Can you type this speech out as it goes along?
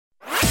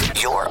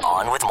You're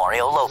on with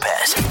Mario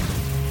Lopez.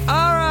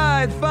 All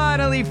right,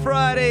 finally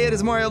Friday. It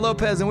is Mario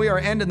Lopez, and we are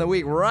ending the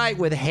week right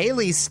with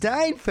Haley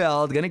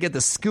Steinfeld. Going to get the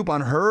scoop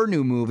on her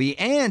new movie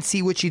and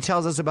see what she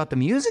tells us about the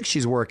music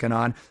she's working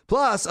on.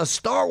 Plus, a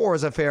Star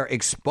Wars affair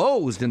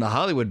exposed in the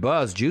Hollywood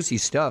buzz. Juicy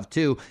stuff,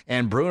 too.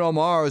 And Bruno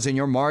Mars in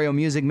your Mario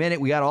Music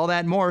Minute. We got all that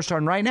and more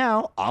starting right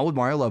now on with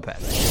Mario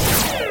Lopez.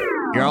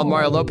 You're on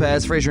Mario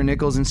Lopez, Fraser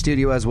Nichols in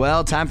studio as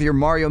well. Time for your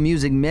Mario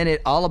Music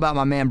Minute, all about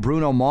my man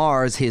Bruno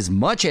Mars. His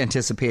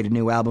much-anticipated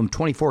new album,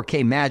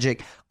 24K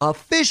Magic,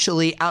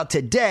 officially out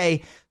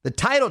today. The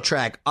title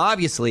track,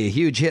 obviously a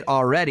huge hit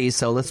already,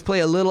 so let's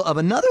play a little of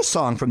another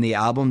song from the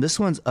album. This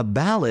one's a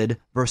ballad,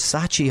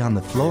 Versace on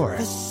the Floor.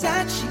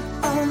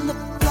 Versace on the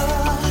floor.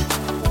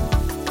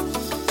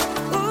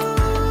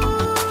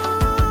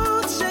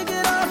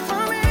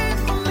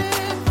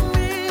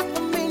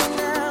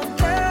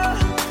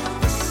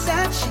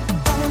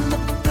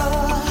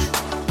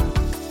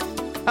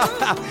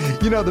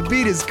 You know, the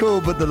beat is cool,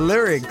 but the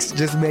lyrics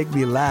just make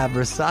me laugh.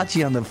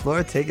 Versace on the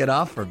floor, take it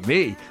off for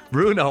me.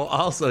 Bruno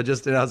also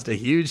just announced a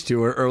huge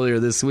tour earlier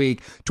this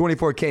week.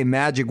 24K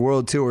Magic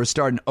World Tour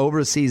starting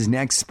overseas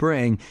next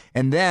spring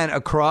and then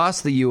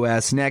across the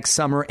U.S. next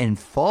summer and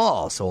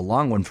fall. So a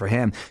long one for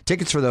him.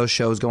 Tickets for those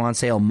shows go on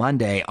sale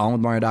Monday.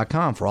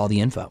 OnWithMario.com for all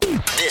the info.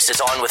 This is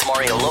On with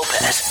Mario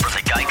Lopez from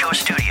the Geico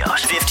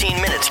Studios.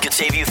 15 minutes could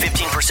save you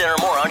 15%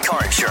 or more on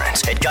car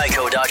insurance at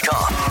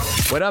Geico.com.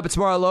 What up? It's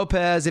Mario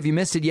Lopez. If you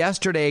missed it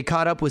yesterday,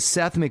 caught up with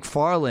Seth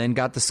MacFarlane,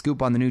 got the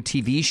scoop on the new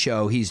TV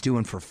show he's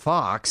doing for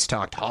Fox,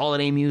 talked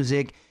holiday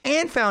music,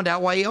 and found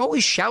out why he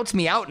always shouts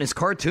me out in his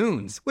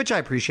cartoons, which I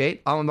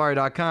appreciate.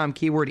 OnWithMario.com,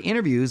 keyword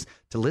interviews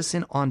to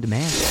listen on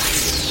demand.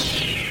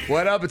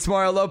 What up? It's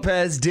Mario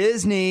Lopez.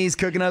 Disney's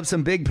cooking up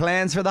some big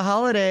plans for the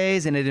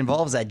holidays, and it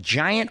involves a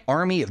giant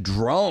army of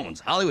drones.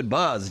 Hollywood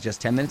Buzz is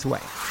just 10 minutes away.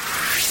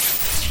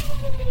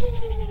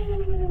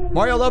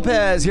 Mario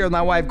Lopez here with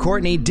my wife,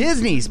 Courtney.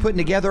 Disney's putting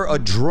together a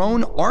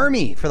drone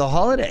army for the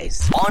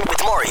holidays. On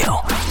with Mario,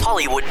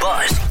 Hollywood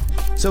Buzz.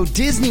 So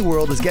Disney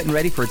World is getting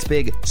ready for its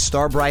big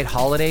Starbright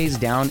holidays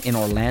down in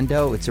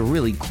Orlando. It's a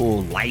really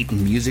cool light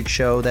and music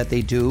show that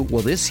they do.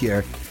 Well, this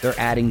year, they're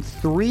adding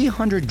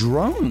 300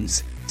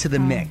 drones to the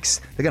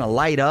mix. They're going to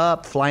light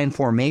up, fly in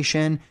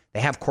formation. They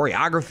have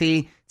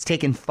choreography. It's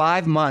taken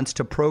 5 months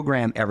to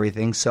program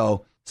everything,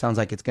 so sounds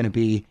like it's going to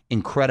be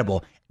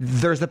incredible.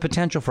 There's the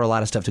potential for a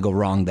lot of stuff to go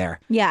wrong there.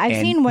 Yeah, I've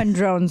seen when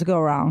drones go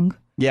wrong.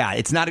 Yeah,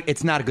 it's not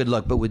a good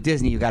look. But with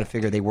Disney, you got to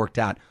figure they worked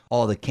out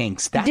all the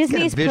kinks. That's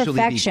Disney's visually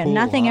perfection. Be cool,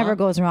 Nothing huh? ever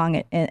goes wrong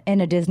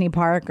in a Disney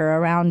park or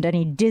around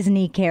any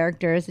Disney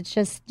characters.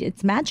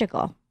 It's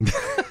magical.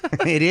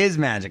 It is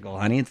magical,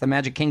 honey. It's the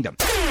Magic Kingdom.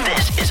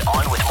 This is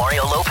On with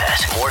Mario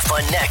Lopez. More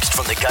fun next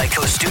from the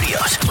Geico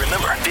Studios.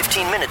 Remember,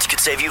 15 minutes could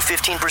save you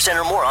 15%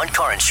 or more on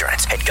car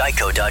insurance at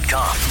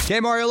Geico.com. Okay,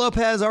 Mario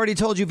Lopez already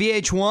told you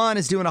VH1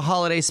 is doing a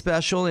holiday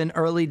special in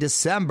early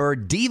December.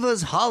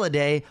 Divas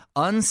Holiday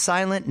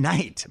Unsilent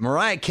Night.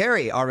 Mariah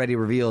Carey already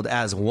revealed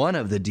as one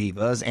of the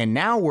divas, and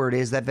now word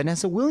is that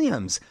Vanessa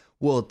Williams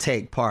will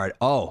take part.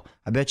 Oh,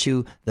 I bet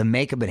you the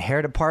makeup and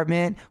hair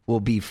department will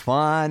be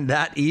fun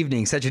that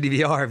evening. Such a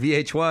DVR,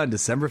 VH1,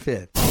 December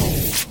 5th.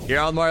 Here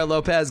on Mario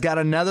Lopez, got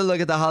another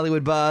look at the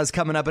Hollywood buzz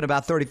coming up in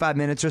about 35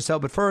 minutes or so.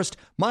 But first,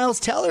 Miles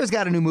Teller's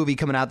got a new movie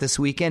coming out this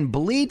weekend,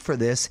 Bleed for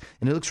This,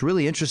 and it looks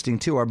really interesting,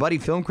 too. Our buddy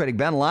film critic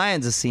Ben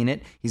Lyons has seen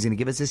it. He's going to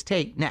give us his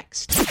take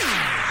next.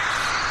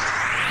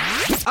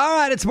 All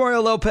right, it's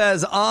Mario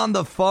Lopez on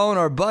the phone.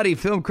 Our buddy,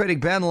 film critic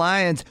Ben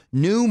Lyons,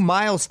 new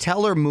Miles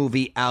Teller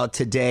movie out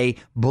today,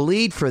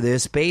 Bleed for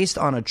This, based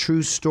on a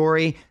true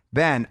story.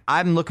 Ben,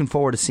 I'm looking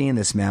forward to seeing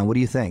this, man. What do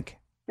you think?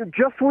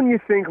 Just when you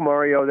think,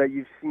 Mario, that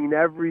you've seen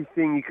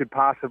everything you could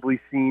possibly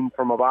seen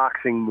from a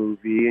boxing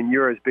movie, and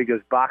you're as big a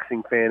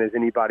boxing fan as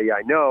anybody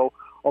I know,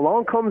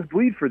 along comes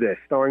Bleed for This,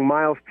 starring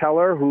Miles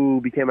Teller,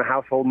 who became a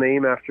household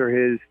name after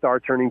his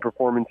star-turning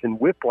performance in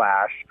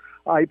Whiplash.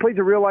 He plays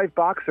a real-life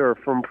boxer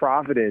from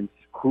Providence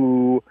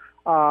who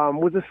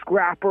was a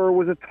scrapper,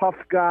 was a tough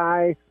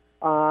guy,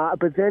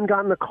 but then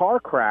got in a car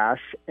crash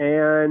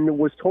and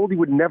was told he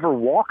would never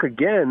walk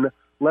again,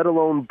 let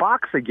alone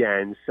box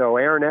again. So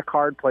Aaron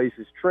Eckhart plays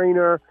his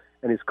trainer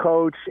and his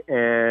coach,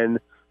 and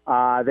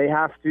they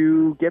have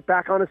to get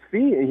back on his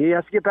feet. He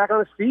has to get back on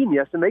his feet, and he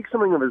has to make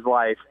something of his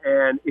life.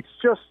 And it's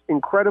just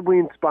incredibly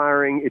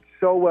inspiring. It's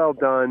so well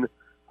done.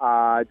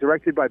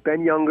 Directed by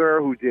Ben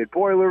Younger, who did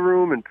Boiler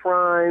Room and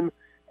Prime.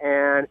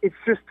 And it's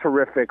just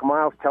terrific.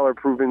 Miles Teller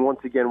proving once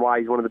again why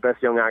he's one of the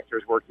best young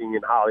actors working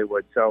in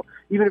Hollywood. So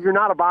even if you're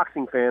not a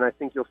boxing fan, I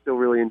think you'll still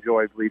really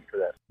enjoy Bleed for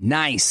This.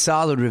 Nice,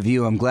 solid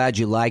review. I'm glad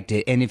you liked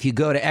it. And if you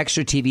go to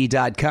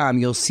extratv.com,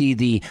 you'll see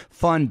the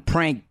fun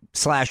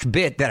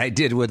prank/bit that I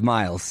did with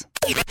Miles.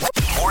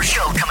 More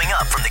show coming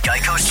up from the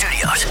Geico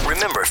Studios.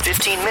 Remember,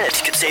 15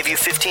 minutes could save you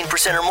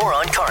 15% or more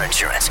on car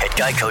insurance at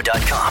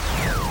Geico.com.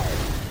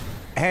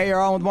 Hey,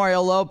 you're on with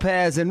Mario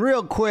Lopez, and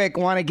real quick,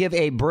 want to give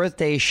a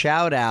birthday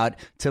shout out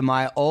to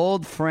my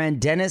old friend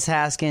Dennis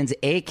Haskins,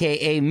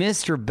 aka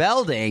Mr.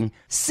 Belding,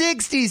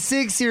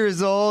 66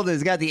 years old,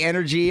 has got the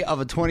energy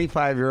of a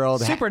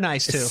 25-year-old. Super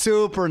nice, too.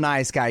 Super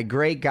nice guy,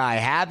 great guy.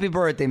 Happy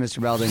birthday,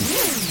 Mr. Belding.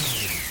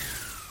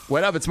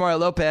 What up? It's Mario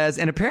Lopez,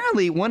 and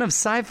apparently one of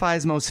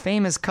sci-fi's most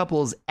famous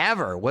couples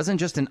ever wasn't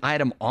just an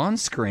item on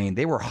screen.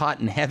 They were hot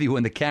and heavy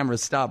when the camera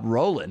stopped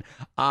rolling.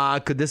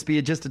 Could this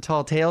be just a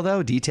tall tale,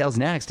 though? Details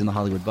next in the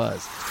Hollywood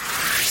Buzz.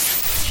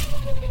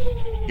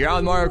 You're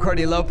on Mario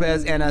Courtney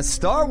Lopez, and a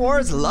Star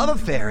Wars love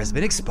affair has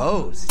been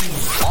exposed.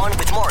 On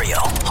with Mario,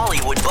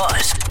 Hollywood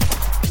Buzz.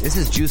 This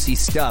is juicy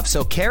stuff.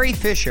 So Carrie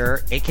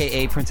Fisher,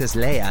 a.k.a. Princess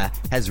Leia,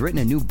 has written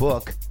a new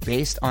book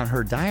based on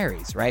her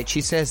diaries, right? She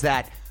says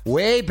that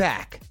way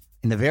back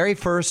in the very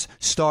first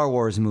Star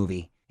Wars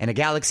movie, in a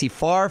galaxy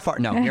far, far,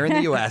 no, here in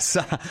the U.S.,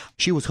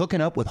 she was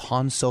hooking up with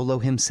Han Solo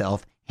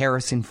himself,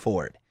 Harrison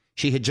Ford.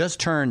 She had just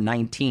turned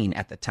 19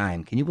 at the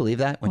time. Can you believe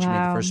that, when she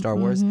made the first Star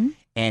Wars?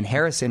 And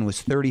Harrison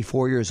was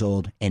 34 years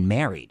old and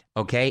married,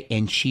 okay?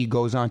 And she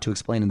goes on to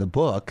explain in the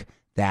book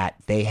that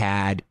they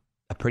had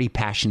a pretty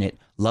passionate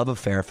love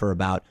affair for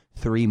about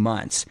 3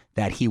 months,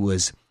 that he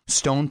was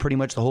stoned pretty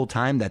much the whole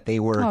time, that they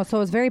were... Oh, so it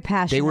was very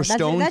passionate. They were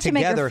stoned that should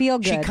together. Make her feel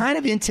good. She kind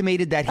of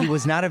intimated that he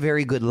was not a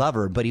very good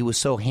lover, but he was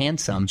so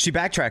handsome. She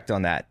backtracked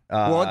on that.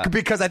 Well,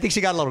 because I think she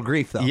got a little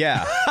grief, though.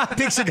 Yeah. I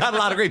think she got a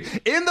lot of grief.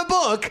 In the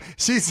book,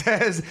 she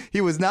says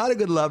he was not a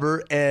good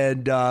lover,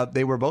 and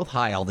they were both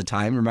high all the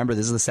time. Remember,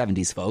 this is the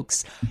 70s,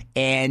 folks.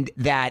 And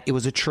that it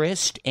was a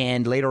tryst,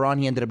 and later on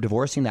he ended up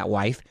divorcing that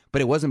wife,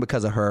 but it wasn't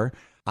because of her.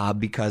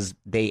 Because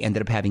they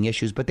ended up having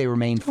issues, but they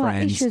remained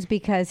friends. Issues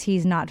because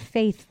he's not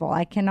faithful.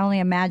 I can only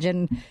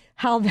imagine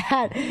how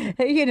that,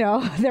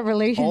 the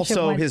relationship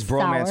Also, went his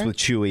bromance sour. with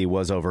Chewie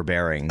was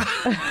overbearing.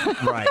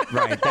 Right.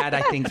 That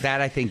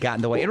I think got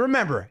in the way. And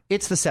remember,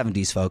 it's the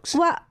 70s, folks.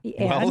 Well,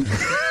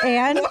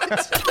 and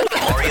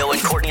Mario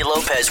and Courtney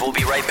Lopez will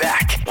be right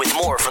back with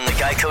more from the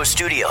Geico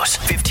Studios.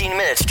 15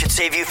 minutes could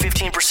save you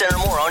 15% or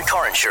more on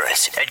car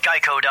insurance at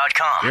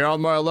geico.com. You're on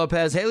Mario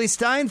Lopez. Haley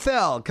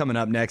Steinfeld coming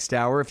up next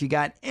hour. If you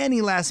got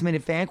any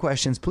last-minute fan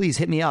questions, please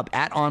hit me up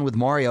at On With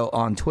Mario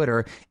on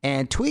Twitter,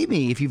 and tweet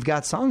me if you've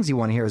got songs you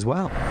want to hear as well.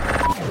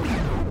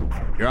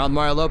 You're on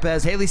Mario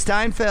Lopez. Haley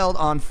Steinfeld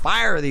on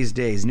fire these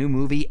days. New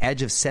movie,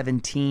 Edge of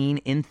 17,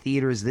 in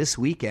theaters this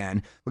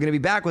weekend. We're going to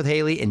be back with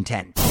Haley in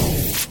 10.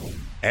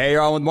 Hey,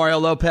 you're on with Mario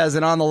Lopez,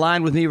 and on the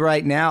line with me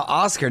right now,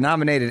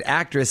 Oscar-nominated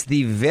actress,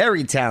 the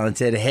very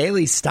talented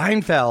Haley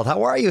Steinfeld.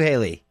 How are you,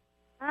 Haley?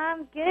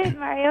 I'm good,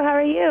 Mario. How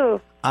are you?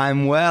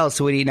 I'm well,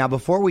 sweetie. Now,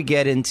 before we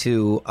get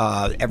into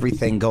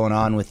everything going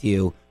on with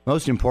you,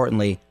 most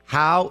importantly,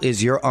 how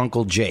is your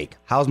Uncle Jake?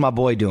 How's my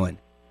boy doing?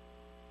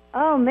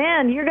 Oh,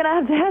 man, you're going to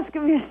have to ask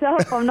him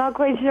yourself. I'm not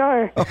quite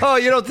sure. Oh,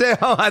 you don't think?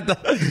 Oh,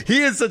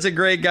 he is such a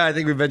great guy. I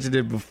think we mentioned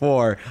it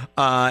before.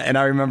 And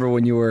I remember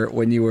when you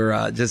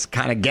were just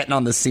kind of getting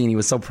on the scene, he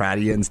was so proud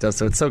of you and stuff.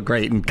 So it's so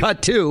great. And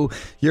cut to,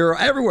 you're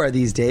everywhere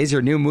these days.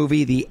 Your new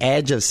movie, The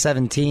Edge of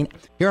 17.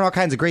 Hearing all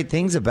kinds of great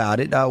things about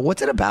it.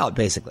 What's it about,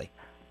 basically?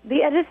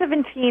 The Edge of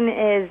 17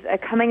 is a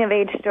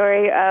coming-of-age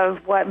story of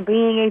what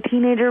being a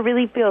teenager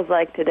really feels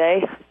like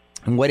today.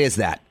 And what is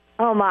that?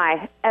 Oh,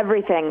 my.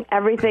 Everything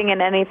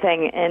and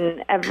anything.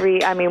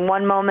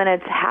 One moment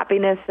it's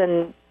happiness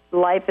and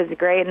life is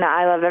great and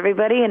I love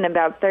everybody, and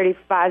about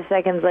 35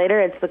 seconds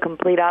later, it's the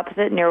complete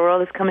opposite and your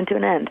world is coming to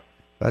an end.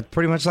 That's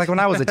pretty much like when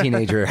I was a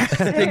teenager.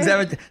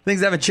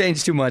 Things haven't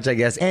changed too much, I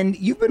guess. And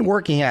you've been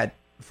working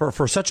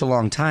for such a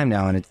long time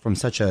now, and from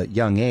such a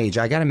young age.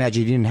 I got to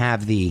imagine you didn't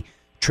have the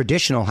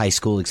traditional high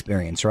school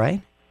experience,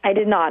 right? I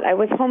did not. I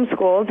was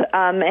homeschooled,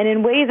 and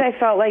in ways I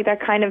felt like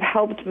that kind of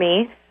helped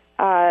me.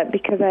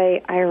 Because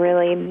I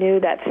really knew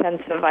that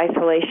sense of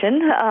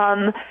isolation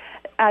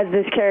as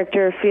this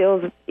character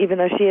feels, even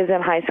though she is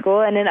in high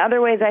school. And in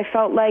other ways, I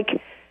felt like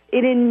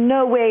it in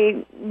no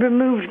way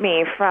removed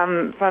me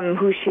from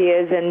who she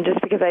is. And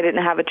just because I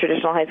didn't have a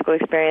traditional high school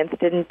experience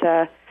didn't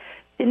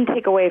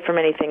take away from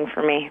anything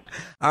for me.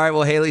 All right,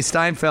 well, Haley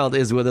Steinfeld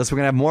is with us. We're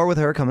going to have more with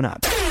her coming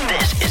up.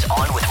 This is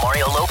On with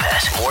Mario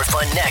Lopez. More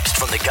fun next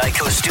from the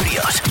Geico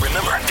Studios.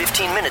 Remember,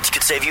 15 minutes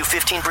could save you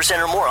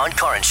 15% or more on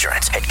car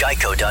insurance at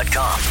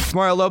geico.com.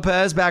 Mario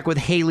Lopez back with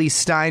Haley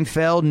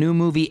Steinfeld. New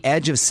movie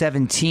Edge of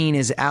 17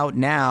 is out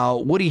now.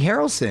 Woody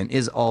Harrelson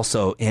is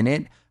also in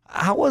it.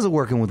 How was it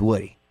working with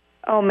Woody?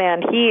 Oh,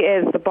 man, he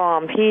is the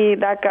bomb.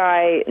 That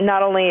guy,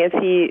 not only is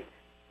he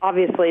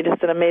obviously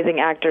just an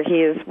amazing actor,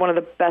 he is one of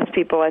the best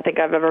people I think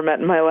I've ever met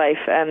in my life,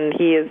 and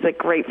he is a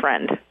great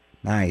friend.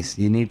 Nice.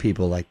 You need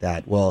people like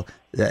that. Well,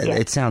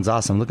 It sounds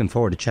awesome. Looking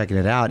forward to checking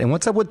it out. And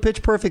what's up with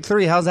Pitch Perfect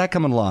 3? How's that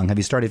coming along? Have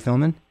you started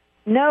filming?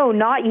 No,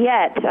 not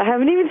yet. I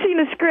haven't even seen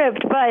a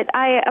script, but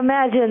I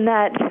imagine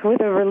that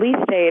with a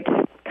release date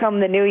come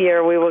the new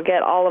year, we will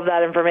get all of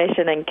that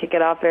information and kick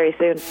it off very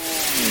soon.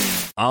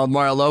 I'm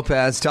Mario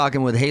Lopez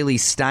talking with Haley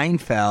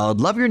Steinfeld.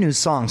 Love your new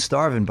song,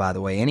 Starvin', by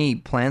the way. Any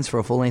plans for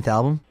a full-length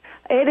album?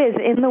 It is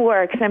in the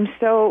works. I'm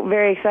so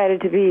very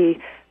excited to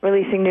be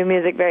releasing new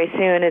music very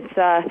soon.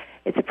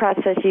 It's a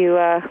process you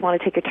want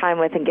to take your time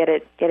with and get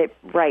it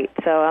right.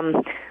 So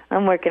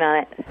I'm working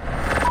on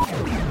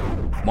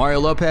it.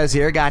 Mario Lopez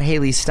here. Got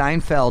Haley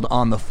Steinfeld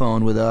on the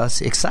phone with us.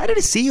 Excited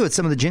to see you at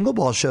some of the Jingle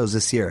Ball shows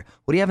this year.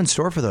 What do you have in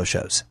store for those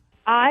shows?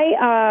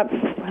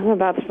 I'm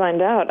about to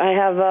find out. I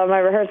have my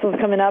rehearsals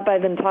coming up.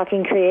 I've been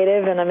talking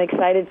creative, and I'm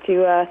excited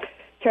to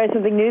try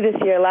something new this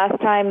year.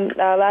 Last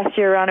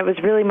year around, it was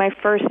really my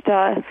first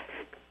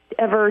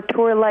ever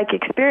tour-like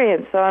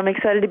experience, so I'm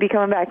excited to be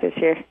coming back this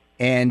year.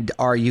 And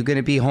are you going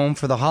to be home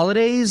for the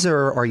holidays,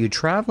 or are you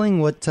traveling?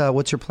 What's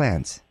your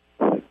plans?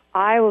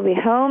 I will be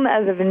home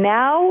as of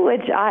now,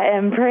 which I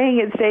am praying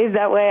it stays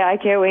that way. I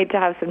can't wait to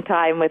have some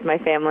time with my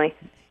family.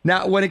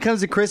 Now, when it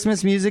comes to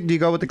Christmas music, do you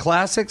go with the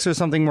classics or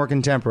something more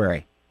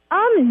contemporary?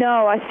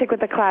 No, I stick with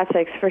the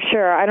classics for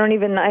sure. I don't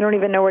even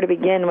know where to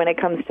begin when it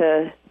comes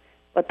to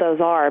what those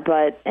are.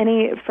 But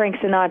any Frank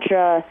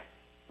Sinatra,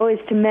 Boyz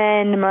II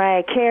Men,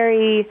 Mariah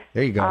Carey.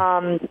 There you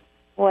go.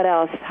 What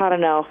else? I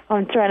don't know.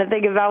 I'm trying to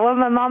think about what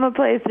my mama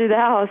plays through the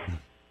house.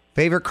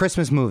 Favorite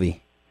Christmas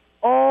movie?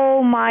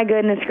 Oh my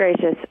goodness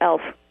gracious,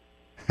 Elf.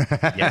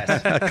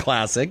 Yes.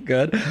 Classic.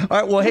 Good. All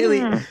right. Well,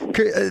 Haley,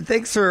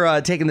 thanks for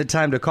taking the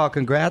time to call.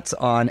 Congrats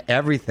on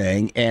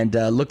everything, and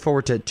look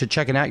forward to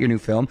checking out your new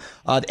film.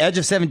 The Edge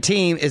of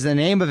 17 is the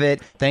name of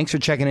it. Thanks for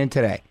checking in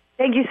today.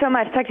 Thank you so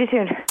much. Talk to you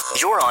soon.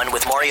 You're on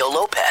with Mario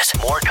Lopez.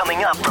 More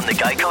coming up from the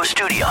Geico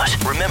Studios.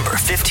 Remember,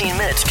 15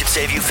 minutes could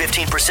save you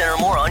 15% or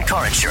more on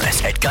car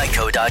insurance at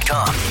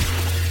geico.com.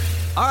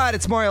 All right,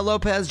 it's Mario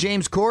Lopez.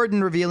 James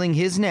Corden revealing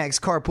his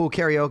next carpool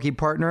karaoke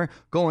partner,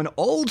 going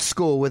old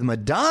school with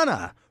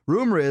Madonna.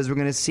 Rumor is we're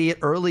going to see it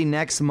early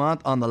next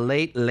month on the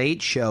Late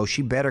Late Show.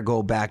 She better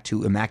go back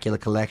to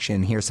Immaculate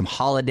Collection. Here's some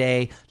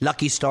Holiday,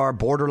 Lucky Star,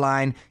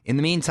 Borderline. In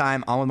the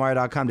meantime,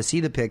 onwithmario.com to see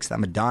the pics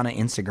on Madonna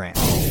Instagram.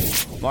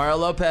 Mario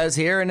Lopez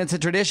here, and it's a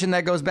tradition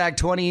that goes back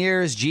 20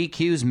 years.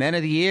 GQ's Men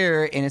of the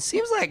Year, and it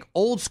seems like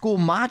old school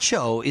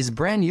macho is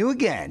brand new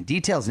again.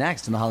 Details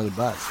next in the Hollywood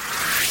Buzz.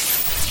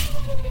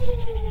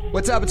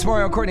 What's up? It's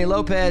Mario and Courtney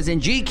Lopez,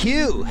 and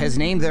GQ has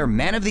named their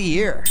Men of the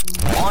Year.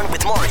 On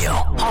with Mario,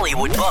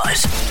 Hollywood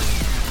Buzz.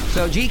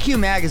 So GQ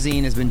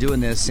magazine has been doing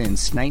this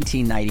since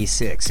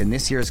 1996, and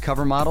this year's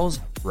cover models,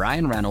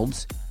 Ryan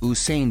Reynolds,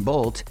 Usain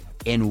Bolt,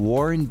 and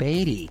Warren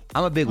Beatty.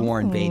 I'm a big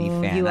Warren Beatty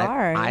fan. You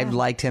are. I've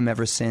liked him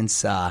ever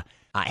since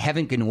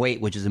Heaven Can Wait,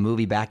 which is a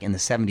movie back in the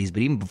 70s,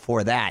 but even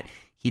before that,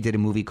 he did a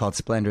movie called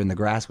Splendor in the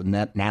Grass with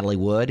Natalie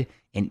Wood,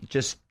 and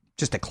just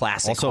a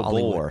classic. Also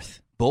Hollywood.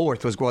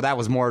 Bulworth was, well, that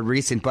was more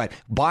recent, but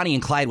Bonnie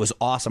and Clyde was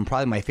awesome.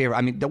 Probably my favorite.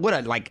 I mean, what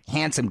a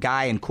handsome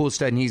guy and cool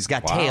stuff, and he's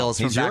got tails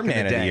from he's back your in the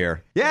man day. of the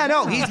year. Yeah,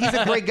 no, he's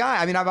a great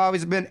guy. I mean,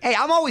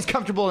 I'm always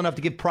comfortable enough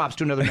to give props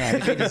to another man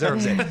if he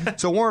deserves it.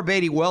 So Warren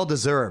Beatty, well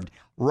deserved.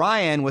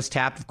 Ryan was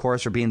tapped, of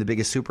course, for being the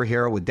biggest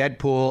superhero with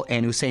Deadpool,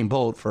 and Usain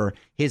Bolt for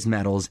his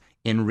medals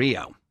in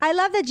Rio. I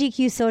love that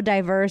GQ is so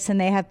diverse and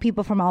they have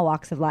people from all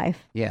walks of life.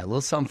 Yeah, a little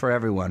something for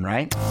everyone,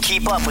 right?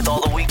 Keep up with all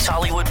the week's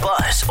Hollywood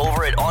buzz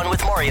over at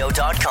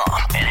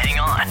onwithmario.com. And hang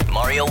on,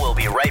 Mario will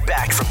be right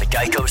back from the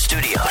Geico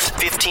Studios.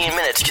 15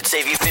 minutes could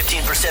save you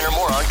 15% or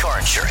more on car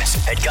insurance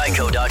at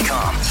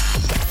geico.com.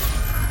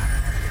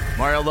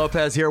 Mario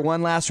Lopez here.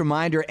 One last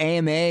reminder,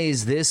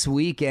 AMAs this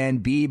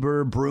weekend.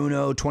 Bieber,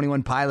 Bruno,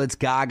 21 Pilots,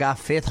 Gaga,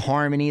 Fifth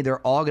Harmony.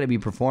 They're all going to be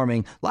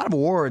performing. A lot of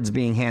awards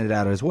being handed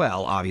out as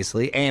well,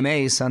 obviously.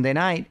 AMAs Sunday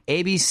night,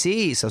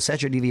 ABC. So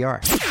set your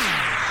DVR.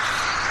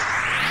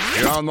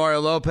 You're on Mario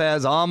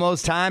Lopez.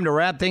 Almost time to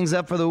wrap things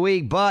up for the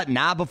week, but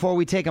not before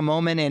we take a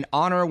moment and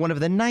honor one of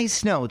the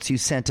nice notes you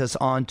sent us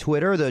on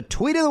Twitter. The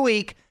tweet of the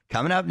week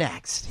coming up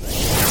next.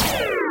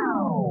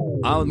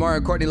 On with Mario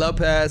and Courtney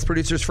Lopez,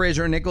 producers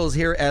Fraser and Nichols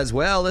here as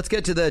well. Let's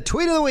get to the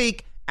tweet of the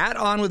week at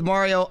On With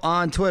Mario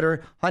on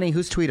Twitter. Honey,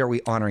 whose tweet are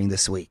we honoring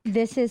this week?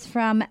 This is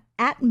from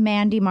at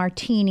Mandy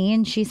Martini,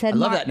 and she said, I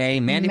love that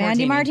name,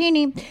 Mandy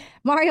Martini.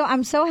 Mario,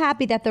 I'm so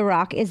happy that The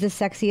Rock is the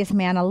sexiest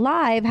man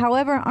alive.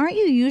 However, aren't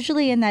you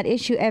usually in that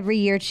issue every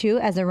year too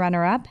as a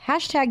runner-up?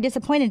 #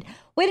 disappointed.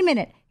 Wait a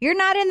minute, you're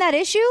not in that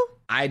issue?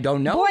 I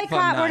don't know.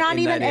 Boycott, we're not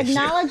even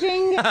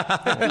acknowledging.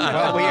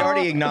 Well, we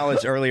already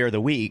acknowledged earlier the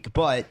week,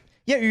 but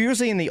yeah, you're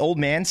usually in the old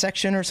man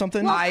section or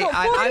something. Well,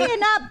 40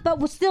 and up,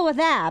 but still with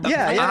abs.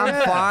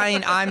 I'm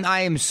fine.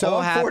 I am so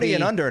I'm happy. 40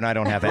 and under, and I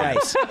don't have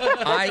abs.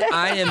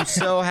 I am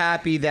so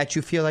happy that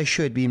you feel I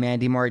should be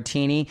Mandy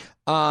Martini.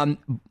 Calm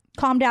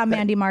down,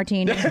 Mandy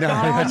Martini. Calm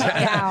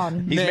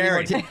down. He's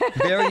married.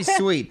 Very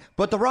sweet.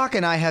 But The Rock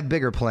and I have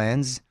bigger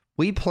plans.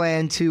 We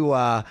plan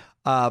to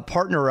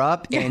partner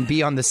up and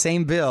be on the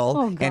same bill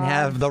and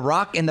have The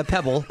Rock and the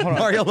Pebble,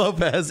 Mario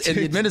Lopez, in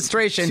the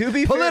administration,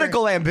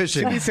 political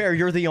ambition. To be fair,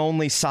 you're the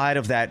only side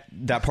of that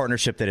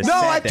partnership that is No,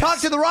 said I've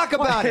talked to The Rock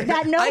about it.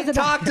 That knows I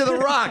talked to The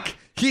Rock.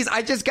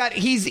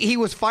 He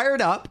was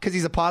fired up because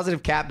he's a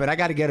positive cat, but I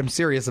got to get him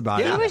serious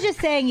about it. He was just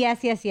saying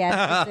yes, just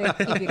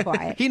to keep you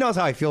quiet. He knows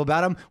how I feel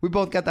about him. We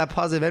both got that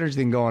positive energy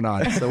thing going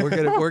on, so we're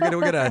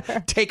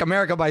gonna take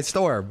America by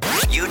storm.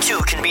 You too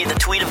can be the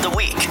tweet of the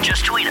week.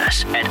 Just tweet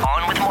us at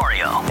On With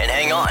Mario. And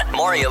hang on,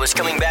 Mario is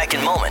coming back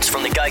in moments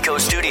from the Geico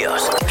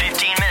Studios.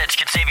 15 minutes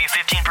could save you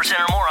 15%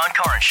 or more on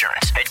car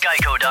insurance at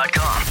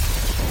geico.com.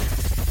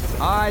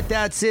 All right,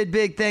 that's it.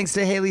 Big thanks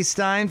to Haley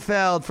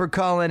Steinfeld for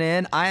calling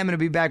in. I am going to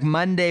be back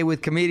Monday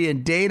with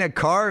comedian Dana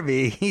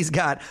Carvey. He's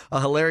got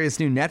a hilarious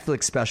new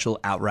Netflix special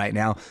out right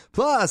now.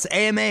 Plus,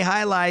 AMA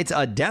highlights,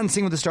 a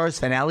Dancing with the Stars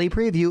finale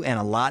preview, and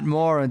a lot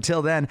more.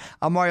 Until then,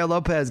 I'm Mario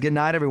Lopez. Good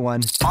night,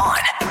 everyone. On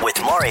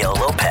with Mario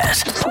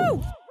Lopez.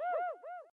 Woo!